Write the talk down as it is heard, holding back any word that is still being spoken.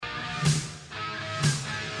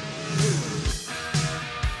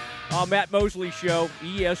Matt Mosley Show,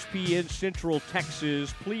 ESPN Central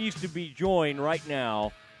Texas. Pleased to be joined right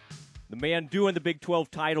now. The man doing the Big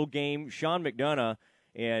 12 title game, Sean McDonough,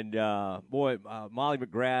 and Molly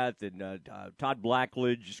McGrath and Todd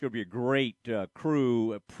Blackledge. It's going to be a great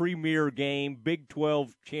crew, a premier game, Big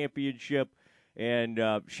 12 championship. And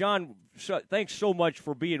Sean, thanks so much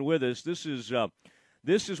for being with us. This is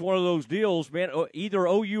one of those deals, man. Either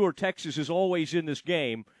OU or Texas is always in this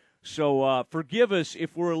game. So forgive us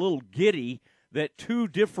if we're a little giddy that two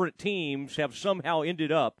different teams have somehow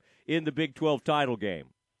ended up in the Big 12 title game.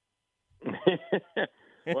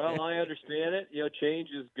 Well, I understand it. Change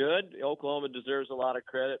is good. Oklahoma deserves a lot of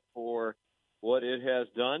credit for what it has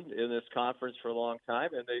done in this conference for a long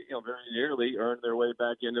time, and they, very nearly earned their way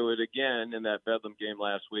back into it again in that Bedlam game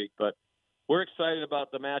last week. But we're excited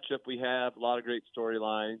about the matchup we have. A lot of great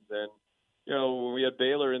storylines, and when we had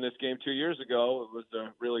Baylor in this game 2 years ago, it was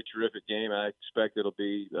a really terrific game. I expect it'll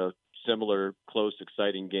be a similar, close,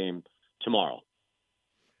 exciting game tomorrow.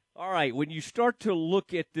 All right, when you start to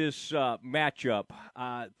look at this matchup,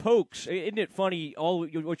 Pokes, isn't it funny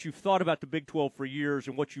what you've thought about the Big 12 for years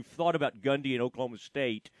and what you've thought about Gundy and Oklahoma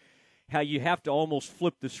State, how you have to almost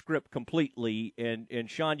flip the script completely, and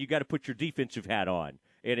Sean, you got to put your defensive hat on.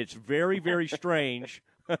 And it's very, very strange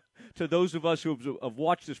to those of us who have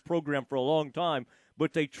watched this program for a long time,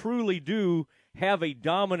 but they truly do have a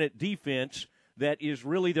dominant defense that is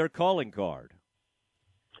really their calling card.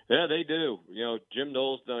 Yeah, they do. Jim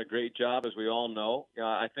Knowles done a great job, as we all know.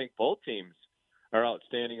 I think both teams are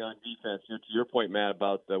outstanding on defense. To your point, Matt,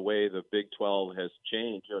 about the way the Big 12 has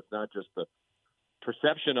changed, it's not just the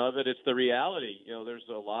perception of it, it's the reality. There's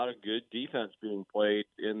a lot of good defense being played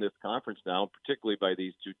in this conference now, particularly by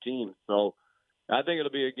these two teams. So I think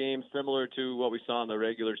it'll be a game similar to what we saw in the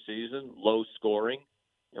regular season, low scoring,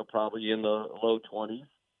 probably in the low 20s.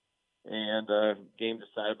 And game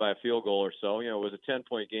decided by a field goal or so. It was a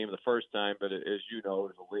 10-point game the first time, but as you know,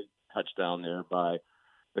 it was a late touchdown there by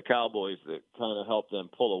the Cowboys that kind of helped them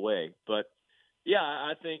pull away. But, yeah,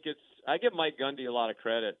 I think I give Mike Gundy a lot of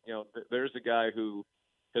credit. There's a guy who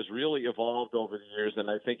has really evolved over the years, and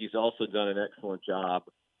I think he's also done an excellent job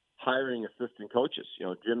hiring assistant coaches.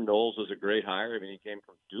 Jim Knowles was a great hire. I mean, he came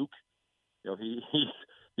from Duke.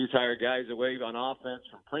 He's hired guys away on offense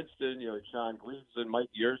from Princeton. Sean Gleason, Mike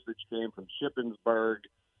Yurcich came from Shippensburg.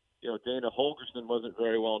 Dana Holgerson wasn't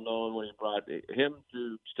very well known when he brought him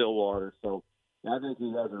to Stillwater. So I think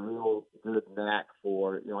he has a real good knack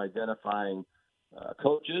for identifying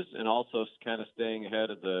coaches and also kind of staying ahead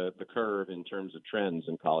of the curve in terms of trends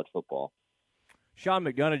in college football. Sean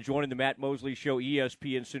McDonough joining the Matt Mosley Show,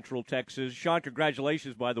 ESPN Central Texas. Sean,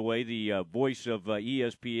 congratulations, by the way, the voice of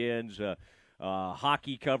ESPN's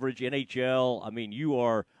hockey coverage, NHL. I mean, you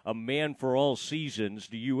are a man for all seasons.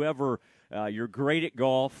 Do you ever, you're great at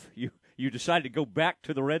golf. You decided to go back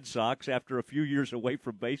to the Red Sox after a few years away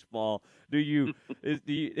from baseball. Do you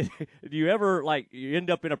ever, you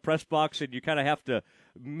end up in a press box and you kind of have to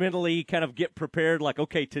mentally kind of get prepared, like,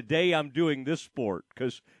 okay, today I'm doing this sport,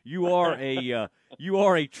 because you are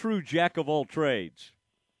a true jack of all trades.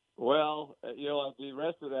 Well, the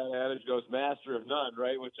rest of that adage goes master of none,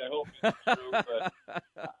 right, which I hope is true,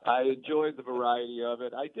 but I enjoyed the variety of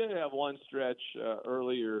it. I did have one stretch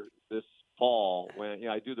earlier this fall when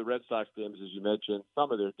I do the Red Sox games, as you mentioned,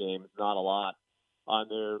 some of their games, not a lot, on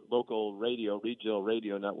their local regional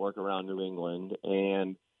radio network around New England.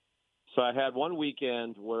 And so I had one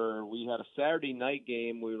weekend where we had a Saturday night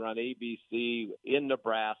game. We were on ABC in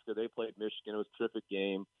Nebraska. They played Michigan. It was a terrific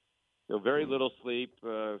game. Very little sleep,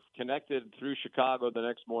 connected through Chicago the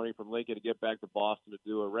next morning from Lincoln to get back to Boston to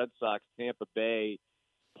do a Red Sox-Tampa Bay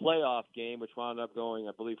playoff game, which wound up going,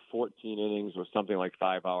 I believe, 14 innings or something like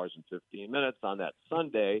 5 hours and 15 minutes on that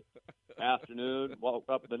Sunday afternoon. Woke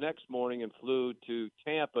up the next morning and flew to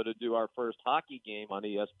Tampa to do our first hockey game on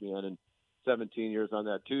ESPN in 17 years on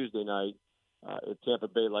that Tuesday night at Tampa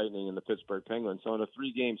Bay Lightning and the Pittsburgh Penguins. So in a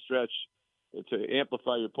 3-game stretch, to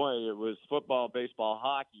amplify your point, it was football, baseball,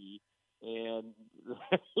 hockey. And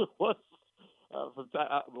it was,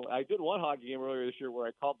 I did one hockey game earlier this year where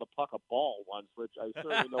I called the puck a ball once, which I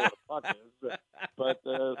certainly know what a puck is. But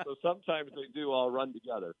so sometimes they do all run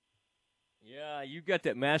together. Yeah, you got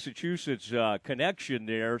that Massachusetts connection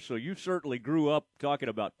there, so you certainly grew up talking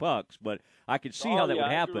about pucks. But I could see how that would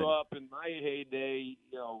happen. I grew up in my heyday.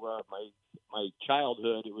 My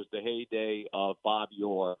childhood. It was the heyday of Bob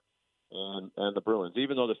Orr and the Bruins.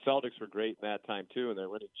 Even though the Celtics were great in that time too, and they're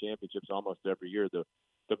winning championships almost every year, the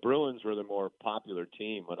Bruins were the more popular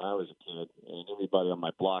team when I was a kid, and anybody on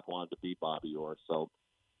my block wanted to be Bobby Orr. So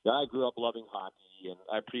yeah, I grew up loving hockey, and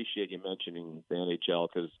I appreciate you mentioning the NHL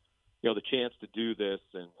because the chance to do this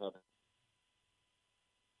and have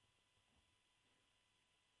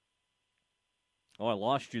Oh, I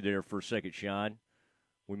lost you there for a second, Sean.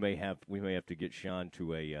 We may have to get Sean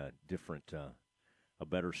to a different, a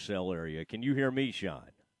better cell area. Can you hear me,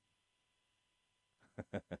 Sean?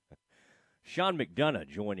 Sean McDonough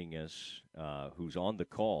joining us, who's on the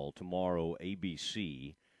call tomorrow,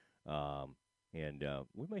 ABC, and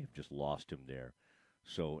we may have just lost him there.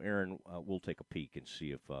 So, Aaron, we'll take a peek and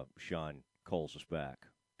see if Sean calls us back.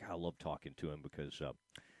 God, I love talking to him because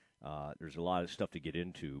there's a lot of stuff to get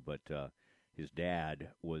into, but his dad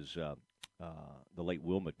was the late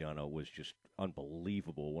Will McDonough was just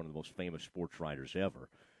unbelievable, one of the most famous sports writers ever.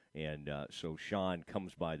 And so Sean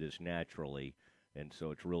comes by this naturally, and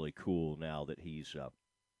so it's really cool now that he's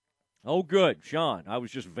oh, good, Sean. I was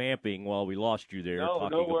just vamping while we lost you there, talking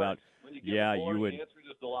no worries. about When you yeah, you would answer,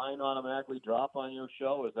 does the line automatically drop on your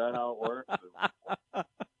show? Is that how it works?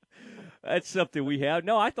 That's something we have.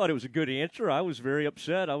 No, I thought it was a good answer. I was very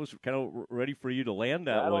upset. I was kind of ready for you to land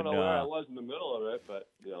that one. I don't know where I was in the middle of it, but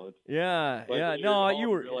it's, yeah. No, you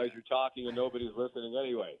were. You realize you're talking and nobody's listening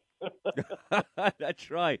anyway.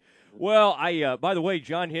 That's right. Well, by the way,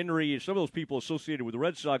 John Henry and some of those people associated with the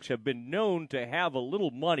Red Sox have been known to have a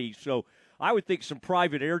little money, so I would think some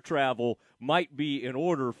private air travel might be in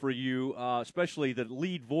order for you, especially the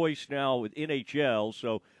lead voice now with NHL.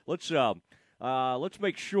 So let's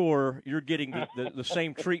make sure you're getting the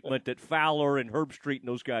same treatment that Fowler and Herbstreit and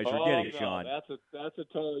those guys are getting, no, Sean. That's a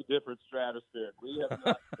totally different stratosphere. We have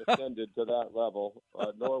not ascended to that level,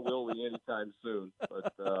 nor will we anytime soon.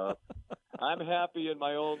 But I'm happy in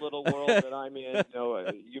my own little world that I'm in.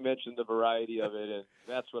 You mentioned the variety of it, and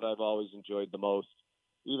that's what I've always enjoyed the most.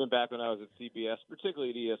 Even back when I was at CBS,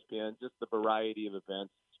 particularly at ESPN, just the variety of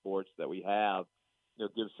events, sports that we have.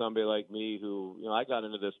 Give somebody like me who, I got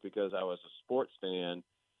into this because I was a sports fan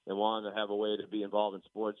and wanted to have a way to be involved in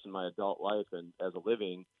sports in my adult life and as a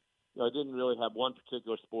living. I didn't really have one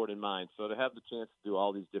particular sport in mind. So to have the chance to do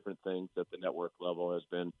all these different things at the network level has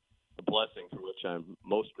been a blessing for which I'm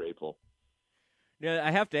most grateful. Now,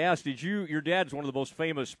 I have to ask, your dad's one of the most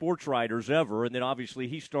famous sports writers ever, and then obviously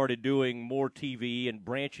he started doing more TV and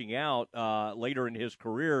branching out later in his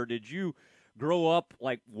career. Did you grow up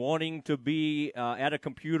like wanting to be at a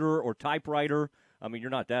computer or typewriter? I mean,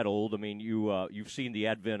 you're not that old. I mean, you've seen the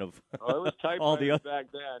advent of it was all the other. Back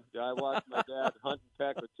then. I watched my dad hunt and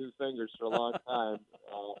peck with two fingers for a long time.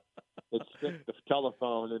 It stick the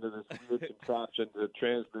telephone into this weird contraption to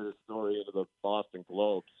transmit a story into the Boston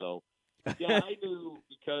Globe. So, yeah, I knew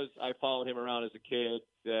because I followed him around as a kid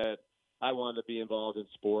that I wanted to be involved in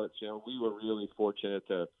sports. We were really fortunate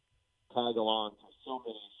to tag along to so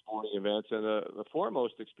many sporting events. And the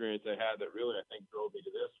foremost experience I had that really, I think, drove me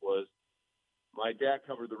to this was my dad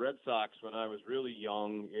covered the Red Sox when I was really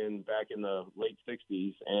young back in the late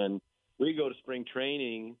 60s. And we'd go to spring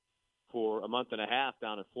training for a month and a half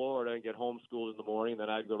down in Florida and get homeschooled in the morning.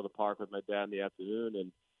 Then I'd go to the park with my dad in the afternoon.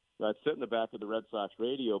 And I'd sit in the back of the Red Sox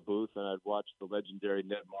radio booth and I'd watch the legendary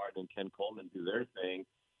Ned Martin and Ken Coleman do their thing.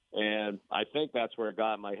 And I think that's where it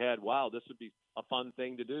got in my head, wow, this would be a fun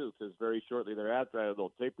thing to do, because very shortly thereafter I had a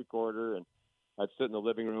little tape recorder and I'd sit in the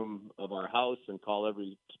living room of our house and call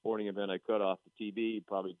every sporting event I could off the TV.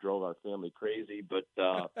 Probably drove our family crazy. But,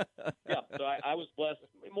 yeah, so I was blessed,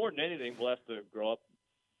 more than anything, blessed to grow up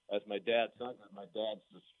as my dad's son. My dad's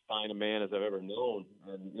as fine a man as I've ever known.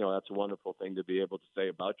 And, that's a wonderful thing to be able to say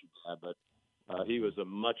about your dad. But he was a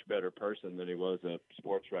much better person than he was a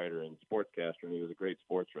sports writer and sportscaster, and he was a great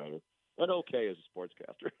sports writer. But okay as a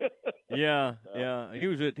sportscaster. Yeah.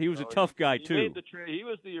 He was a tough guy too. He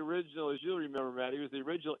was the original, as you'll remember, Matt. He was the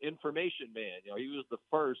original information man. He was the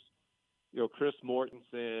first. Chris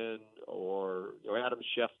Mortensen or Adam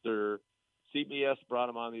Schefter. CBS brought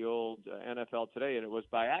him on the old NFL Today, and it was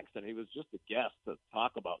by accident. He was just a guest to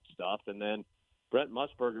talk about stuff, and then Brent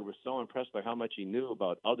Musburger was so impressed by how much he knew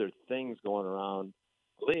about other things going around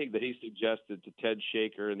the league that he suggested to Ted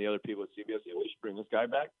Shaker and the other people at CBS, we should bring this guy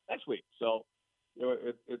back next week. So,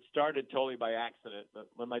 it started totally by accident. But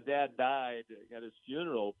when my dad died at his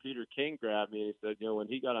funeral, Peter King grabbed me and he said, when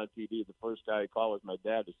he got on TV, the first guy he called was my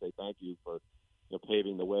dad to say thank you for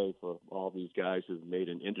paving the way for all these guys who've made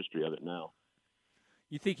an industry of it now.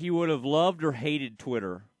 You think he would have loved or hated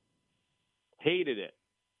Twitter? Hated it.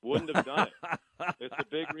 Wouldn't have done it. It's a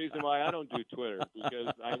big reason why I don't do Twitter,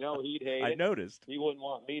 because I know he'd hate it. I noticed. He wouldn't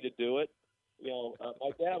want me to do it. My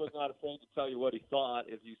dad was not afraid to tell you what he thought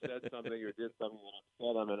if you said something or did something that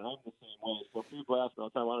upset him, and I'm the same way. So people ask me all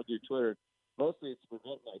the time, why don't I do Twitter? Mostly it's to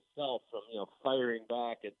prevent myself from, firing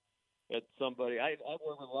back at somebody. I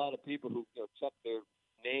work with a lot of people who check their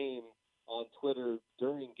name on Twitter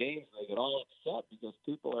during games, and they get all upset because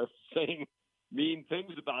people are saying mean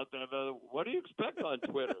things about them. What do you expect on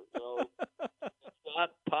Twitter?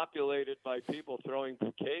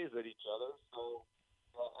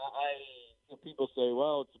 people say,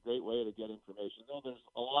 well, it's a great way to get information. No, there's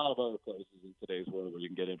a lot of other places in today's world where you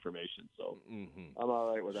can get information. So I'm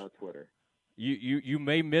all right without Twitter. You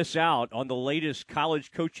may miss out on the latest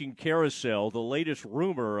college coaching carousel, the latest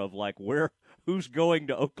rumor of who's going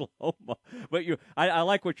to Oklahoma. But I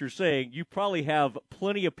like what you're saying. You probably have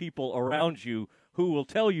plenty of people around you who will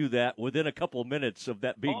tell you that within a couple of minutes of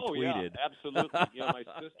that being tweeted. Yeah, absolutely. My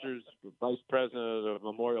sister's vice president of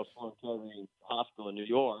Memorial Sloan Kettering Hospital in New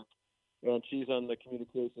York, and she's on the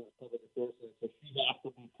communications public affairs, so she has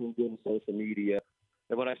to be tuned in social media.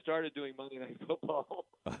 And when I started doing Monday Night Football,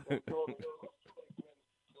 I told her,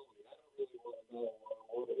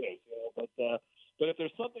 but if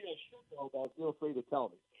there's something I should know about, feel free to tell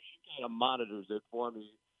me. So she kind of monitors it for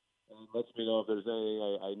me and lets me know if there's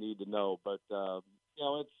anything I need to know. But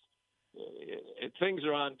things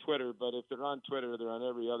are on Twitter. But if they're on Twitter, they're on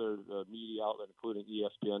every other media outlet, including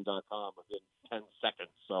ESPN.com, within 10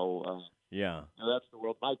 seconds. So that's the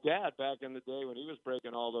world. My dad, back in the day when he was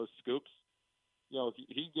breaking all those scoops,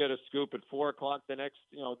 he'd get a scoop at 4:00 the next,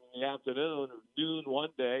 in the afternoon or noon one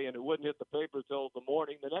day, and it wouldn't hit the paper till the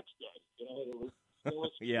morning the next day. It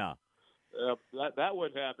was yeah. That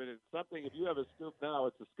would happen. It's something. If you have a scoop now,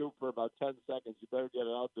 it's a scoop for about 10 seconds. You better get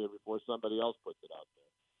it out there before somebody else puts it out there.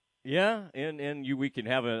 Yeah, and we can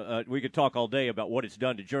have we could talk all day about what it's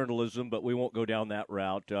done to journalism, but we won't go down that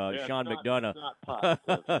route. Sean McDonough. It's not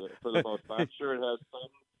positive for the most part. I'm sure it has some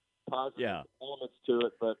positive elements to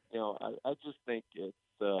it, but I just think it's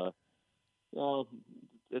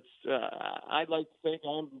I'd like to think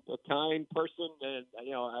I'm a kind person, and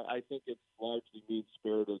I think it's largely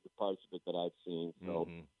mean-spirited, the parts of it that I've seen. So,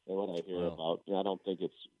 and what I hear about, I don't think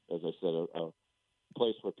it's, as I said, a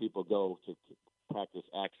place where people go to practice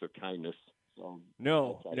acts of kindness. So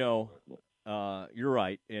no. You're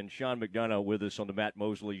right. And Sean McDonough with us on the Matt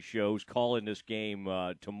Mosley Show's calling this game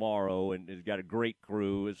tomorrow, and has got a great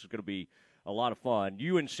crew. It's going to be a lot of fun.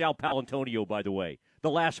 You and Sal Palantonio, by the way, the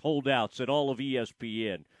last holdouts at all of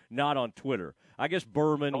ESPN, not on Twitter. I guess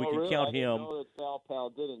Berman, we can really? count I didn't him. know that Sal Pal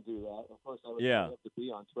didn't do that. Of course, I would have to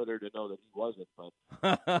be on Twitter to know that he wasn't, but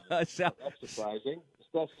that's surprising,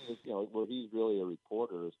 especially where he's really a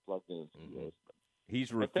reporter, is plugged in.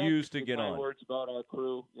 He's refused to get on. on. Words about our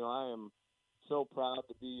crew. I am so proud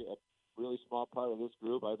to be a really small part of this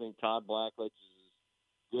group. I think Todd Blackledge is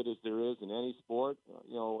as good as there is in any sport.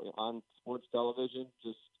 On sports television,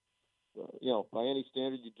 just by any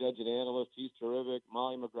standard you judge an analyst, he's terrific.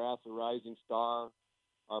 Molly McGrath's a rising star.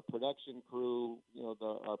 Our production crew,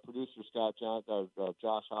 our producer Scott Johnson,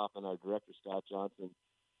 Josh Hoffman, our director Scott Johnson.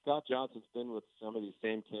 Scott Johnson's been with some of these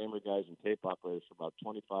same camera guys and tape operators for about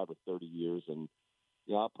 25 or 30 years, and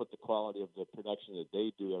I'll put the quality of the production that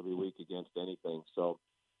they do every week against anything. So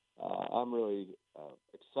I'm really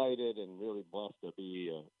excited and really blessed to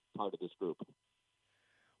be part of this group.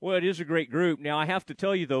 Well, it is a great group. Now, I have to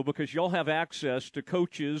tell you, though, because y'all have access to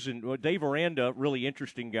coaches, and Dave Aranda, really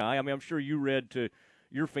interesting guy. I mean, I'm sure you read to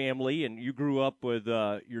your family, and you grew up with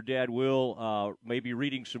your dad, Will, maybe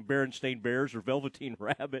reading some Berenstain Bears or Velveteen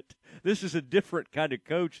Rabbit. This is a different kind of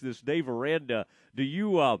coach, this Dave Aranda. Do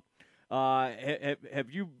you have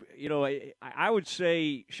you, I would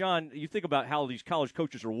say, Sean, you think about how these college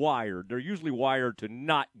coaches are wired. They're usually wired to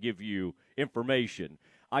not give you information.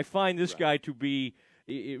 I find this guy to be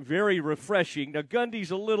very refreshing. Now,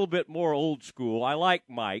 Gundy's a little bit more old school. I like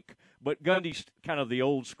Mike, but Gundy's kind of the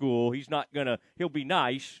old school. He'll be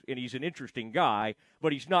nice, and he's an interesting guy,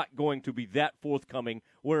 but he's not going to be that forthcoming.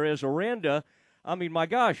 Whereas Aranda, I mean, my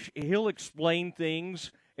gosh, he'll explain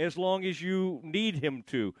things as long as you need him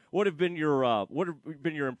to. What have been your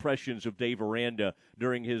impressions of Dave Aranda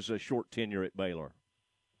during his short tenure at Baylor?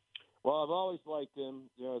 Well, I've always liked him,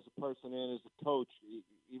 as a person and as a coach,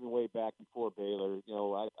 even way back before Baylor.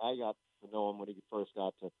 I got to know him when he first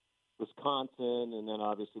got to Wisconsin, and then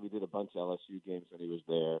obviously we did a bunch of LSU games when he was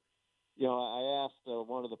there. I asked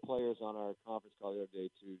one of the players on our conference call the other day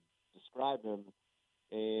to describe him,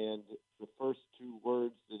 and the first two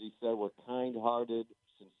words that he said were kind-hearted,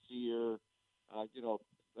 sincere.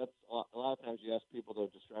 That's a lot of times you ask people to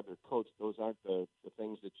describe their coach. Those aren't the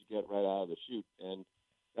things that you get right out of the chute, and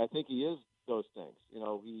I think he is those things.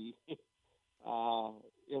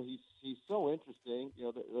 He's so interesting.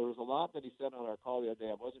 There was a lot that he said on our call the other day.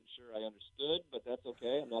 I wasn't sure I understood, but that's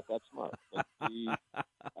okay. I'm not that smart. But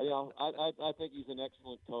I think he's an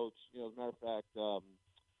excellent coach. As a matter of fact,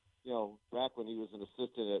 back when he was an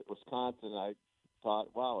assistant at Wisconsin, I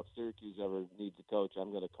thought, wow, if Syracuse ever needs a coach, I'm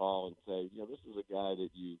going to call and say, this is a guy that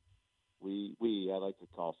I like to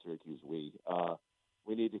call Syracuse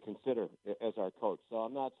we need to consider as our coach. So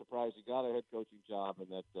I'm not surprised he got a head coaching job and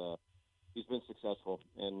that he's been successful.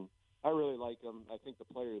 And I really like him. I think the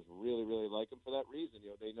players really, really like him for that reason.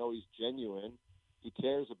 They know he's genuine. He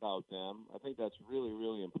cares about them. I think that's really,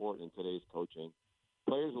 really important in today's coaching.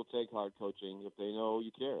 Players will take hard coaching if they know you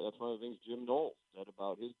care. That's one of the things Jim Knowles said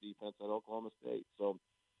about his defense at Oklahoma State. So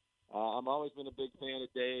I've always been a big fan of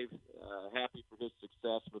Dave. Happy for his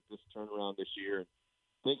success with this turnaround this year. I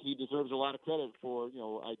think he deserves a lot of credit for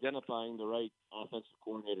identifying the right offensive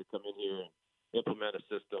coordinator to come in here and implement a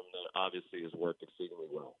system that obviously has worked exceedingly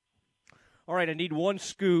well. All right, I need one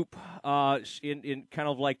scoop in kind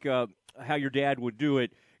of like how your dad would do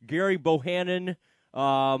it. Gary Bohannon,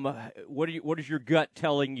 what is your gut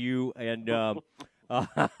telling you, and are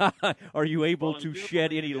you able to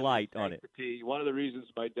shed any light on it? One of the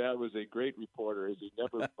reasons my dad was a great reporter is he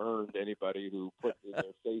never burned anybody who put their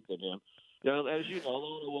faith in him. As you know, a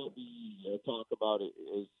lot of what we talk about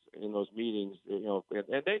is in those meetings, and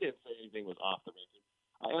they didn't say anything was off the record.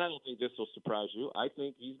 And I don't think this will surprise you. I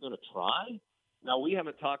think he's going to try. Now, we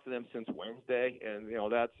haven't talked to them since Wednesday, and,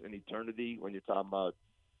 that's an eternity when you're talking about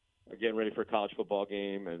getting ready for a college football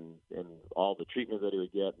game and all the treatment that he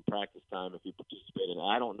would get and practice time if he participated. And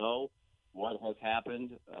I don't know what has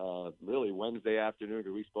happened really Wednesday afternoon,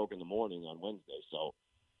 because we spoke in the morning on Wednesday. So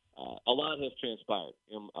a lot has transpired.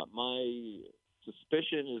 My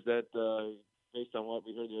suspicion is that based on what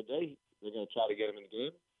we heard the other day, they're going to try to get him in the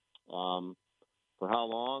game. For how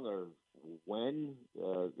long or when,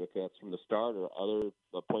 if that's from the start or other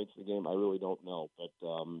points in the game, I really don't know. But,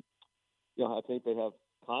 I think they have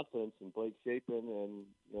confidence in Blake Shapen, and,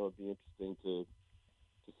 it'd be interesting to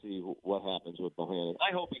see what happens with Bohannon.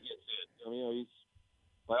 I hope he gets in. He's,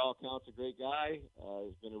 by all accounts, a great guy.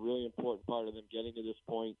 He's been a really important part of them getting to this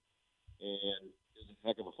point, and is a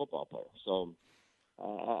heck of a football player. So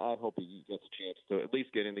I hope he gets a chance to at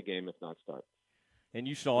least get in the game, if not start. And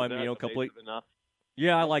you saw him, complete. Enough?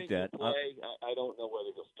 Yeah, I like that. I don't know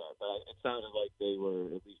whether he'll start, but it sounded like they were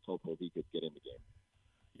at least hopeful he could get in the game.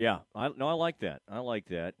 Yeah, I like that. I like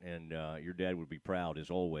that, and your dad would be proud as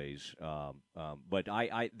always. But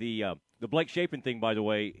the Blake Shapen thing, by the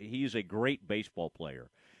way, he's a great baseball player,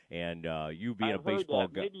 and you being a baseball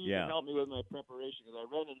guy, maybe you can help me with my preparation, because I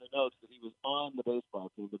read in the notes that he was on the baseball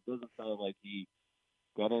team, but it doesn't sound like he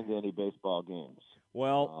got into any baseball games.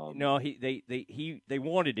 Well, no, they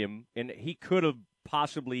wanted him, and he could have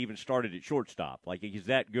possibly even started at shortstop. Like, he's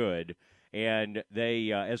that good. And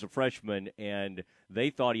they, as a freshman, and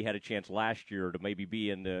they thought he had a chance last year to maybe be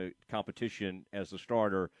in the competition as the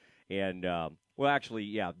starter. And,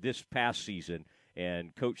 this past season.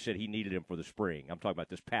 And Coach said he needed him for the spring. I'm talking about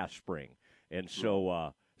this past spring. And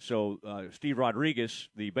so Steve Rodriguez,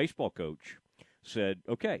 the baseball coach, said,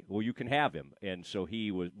 okay, well, you can have him. And so he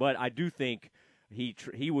was – but I do think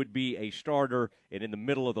he would be a starter and in the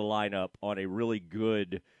middle of the lineup on a really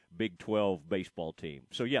good Big 12 baseball team.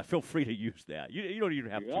 So, yeah, feel free to use that. You don't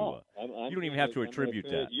even have to you don't even have to attribute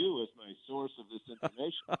that. You as my source of this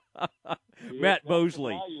information. Matt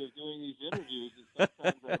Mosley. The value of doing these interviews is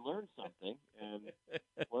sometimes I learn something, and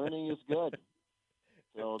learning is good.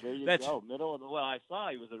 So there you go. I saw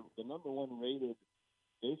he was the number one rated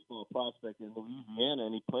baseball prospect in Louisiana,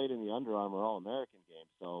 and he played in the Under Armour All-American game.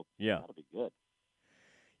 So that'll be good.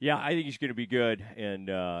 Yeah, I think he's going to be good, and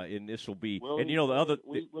this will be. Well, and the other,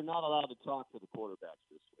 we're not allowed to talk to the quarterbacks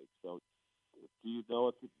this week. So, do you know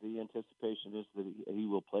if the anticipation is that he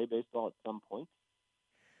will play baseball at some point?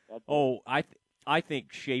 I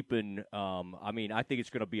think Shapen. I think it's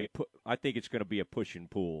going to be a push and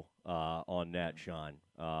pull on that, Sean.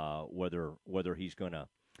 Whether he's going to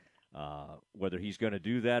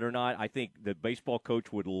do that or not, I think the baseball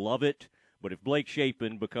coach would love it. But if Blake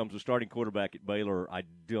Shapen becomes the starting quarterback at Baylor, I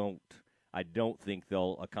don't think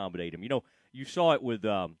they'll accommodate him. You saw it with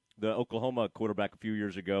the Oklahoma quarterback a few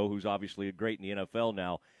years ago, who's obviously great in the NFL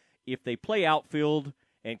now. If they play outfield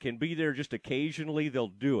and can be there just occasionally, they'll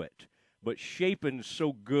do it. But Shapen's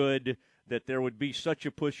so good that there would be such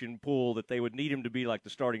a push and pull that they would need him to be like the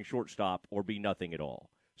starting shortstop or be nothing at all.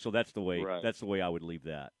 So that's the way. Right. That's the way I would leave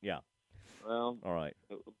that. Yeah. Well, all right.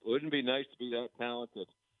 Wouldn't it be nice to be that talented?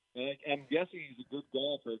 And I'm guessing he's a good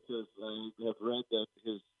golfer because I have read that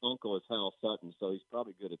his uncle is Hal Sutton, so he's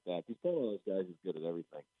probably good at that. He's one of those guys who's good at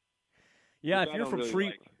everything. Yeah, if you're from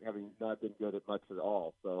Shreveport, having not been good at much at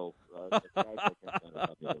all, so the guys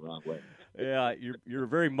like the wrong way. Yeah, you're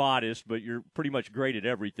very modest, but you're pretty much great at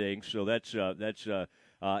everything. So that's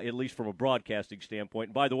at least from a broadcasting standpoint.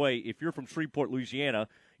 And by the way, if you're from Shreveport, Louisiana,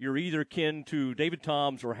 you're either kin to David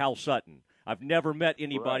Toms or Hal Sutton. I've never met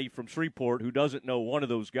anybody from Shreveport who doesn't know one of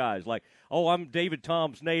those guys. Like, oh, I'm David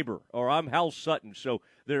Tom's neighbor, or I'm Hal Sutton. So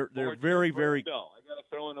they're very, very. I got a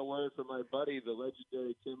throw in a word for my buddy, the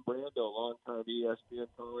legendary Tim Brando, longtime ESPN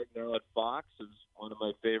colleague now at Fox, is one of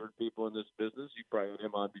my favorite people in this business. You probably had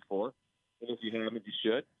him on before, and if you haven't, you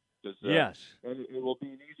should. Yes. And it will be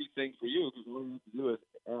an easy thing for you because all you have to do is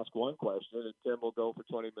ask one question, and Tim will go for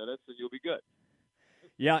 20 minutes, and you'll be good.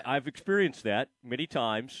 Yeah, I've experienced that many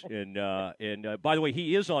times, and by the way,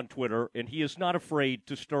 he is on Twitter, and he is not afraid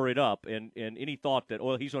to stir it up. And any thought that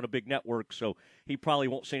he's on a big network, so he probably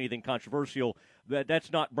won't say anything controversial.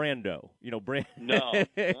 That's not Brando, Brand. No,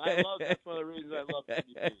 that's one of the reasons I love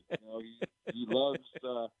MVP. He loves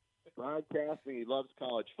broadcasting. He loves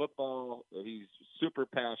college football. He's super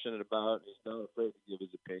passionate about it. He's not afraid to give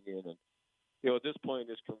his opinion. And at this point in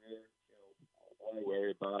his career, why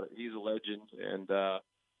worry about it? He's a legend, and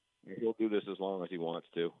he'll do this as long as he wants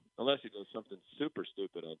to, unless he does something super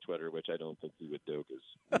stupid on Twitter, which I don't think he would do because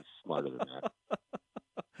he's smarter than that.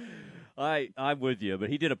 I'm with you, but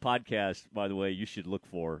he did a podcast, by the way, you should look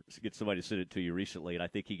for. Get somebody to send it to you recently, and I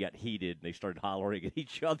think he got heated, and they started hollering at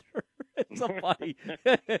each other. Somebody.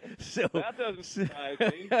 So, that doesn't surprise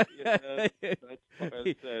me. That's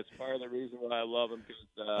part of the reason why I love him,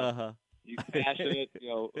 because he's passionate,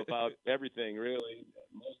 about everything, really.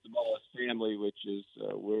 Most of all, his family, which is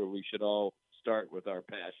where we should all start with our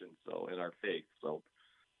passion, and our faith. So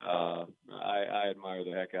I admire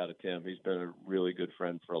the heck out of Tim. He's been a really good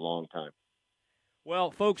friend for a long time.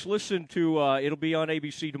 Well, folks, listen to it'll be on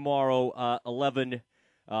ABC tomorrow, 11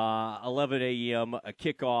 a.m. a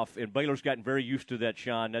kickoff, and Baylor's gotten very used to that,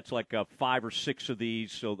 Sean. That's like 5 or 6 of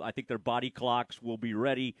these, so I think their body clocks will be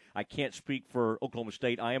ready. I can't speak for Oklahoma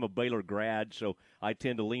State. I am a Baylor grad, so I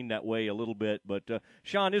tend to lean that way a little bit. But,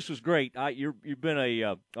 Sean, this was great. You've been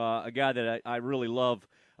a guy that I really love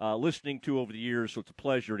listening to over the years, so it's a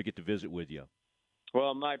pleasure to get to visit with you.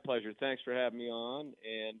 Well, my pleasure. Thanks for having me on,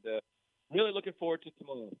 and really looking forward to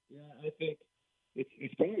tomorrow. Yeah, I think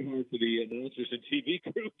it's probably hard for the announcers and TV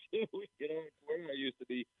crew too. Where I used to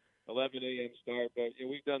be 11 a.m. start, but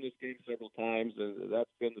we've done this game several times, and that's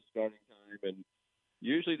been the starting time. And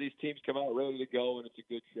usually these teams come out ready to go, and it's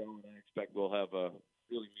a good show. And I expect we'll have a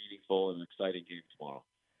really meaningful and exciting game tomorrow.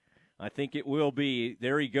 I think it will be.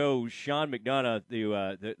 There he goes, Sean McDonough,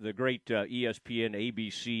 the great ESPN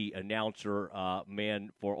ABC announcer, man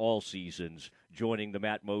for all seasons, joining the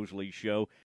Matt Mosley Show.